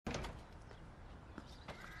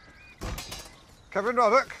Kevin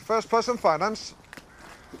Roddock, First Person Finance.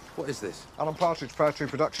 What is this? Alan Partridge, Pear Tree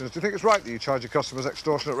Productions. Do you think it's right that you charge your customers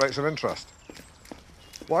extortionate rates of interest?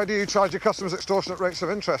 Why do you charge your customers extortionate rates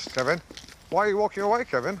of interest, Kevin? Why are you walking away,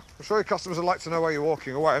 Kevin? I'm sure your customers would like to know why you're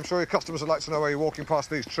walking away. I'm sure your customers would like to know why you're walking past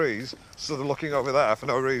these trees, sort of looking over there for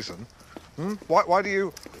no reason. Why do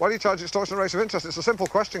you charge extortionate rates of interest? It's a simple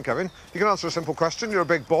question, Kevin. You can answer a simple question. You're a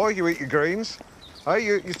big boy. You eat your greens. Hey,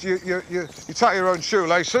 you tie your own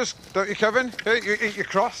shoelaces, don't you, Kevin? You eat your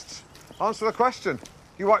crusts. Answer the question.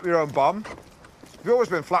 You wipe your own bum. You've always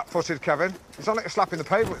been flat-footed, Kevin. It's not like you're slapping the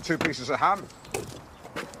pavement with 2 pieces of ham.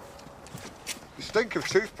 You stink of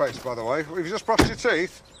toothpaste, by the way. If you just brushed your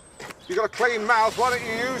teeth, you've got a clean mouth. Why don't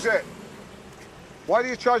you use it? Why do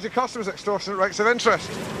you charge your customers extortionate rates of interest?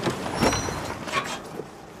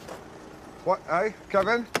 What, hey,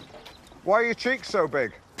 Kevin? Why are your cheeks so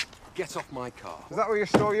big? Get off my car. Is that where you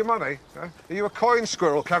store your money? Are you a coin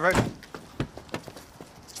squirrel, Kevin?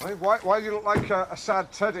 Hey, why do you look like a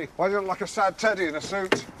sad teddy? Why do you look like a sad teddy in a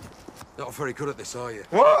suit? Not very good at this, are you?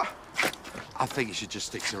 What? I think you should just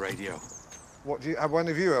stick to radio. What do you have? When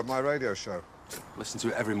have you heard my radio show? Listen to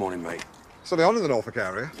it every morning, mate. It's only on in the Norfolk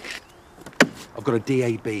area. I've got a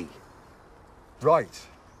DAB. Right.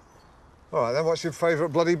 All right, then what's your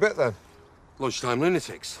favourite bloody bit, then? Lunchtime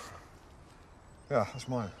lunatics. Yeah, that's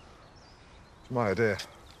mine. It's my idea.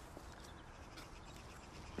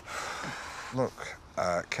 Look,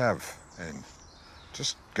 Kev,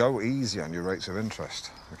 just go easy on your rates of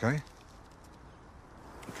interest, OK?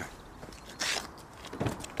 OK.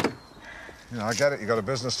 You know, I get it, you've got a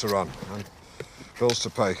business to run, and bills to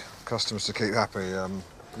pay, customers to keep happy. Yeah,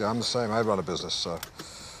 I'm the same, I run a business, so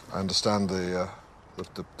I understand the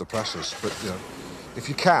pressures. But, you know, if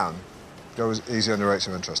you can, go easy on your rates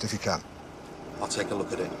of interest, if you can. I'll take a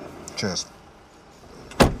look at it. Cheers.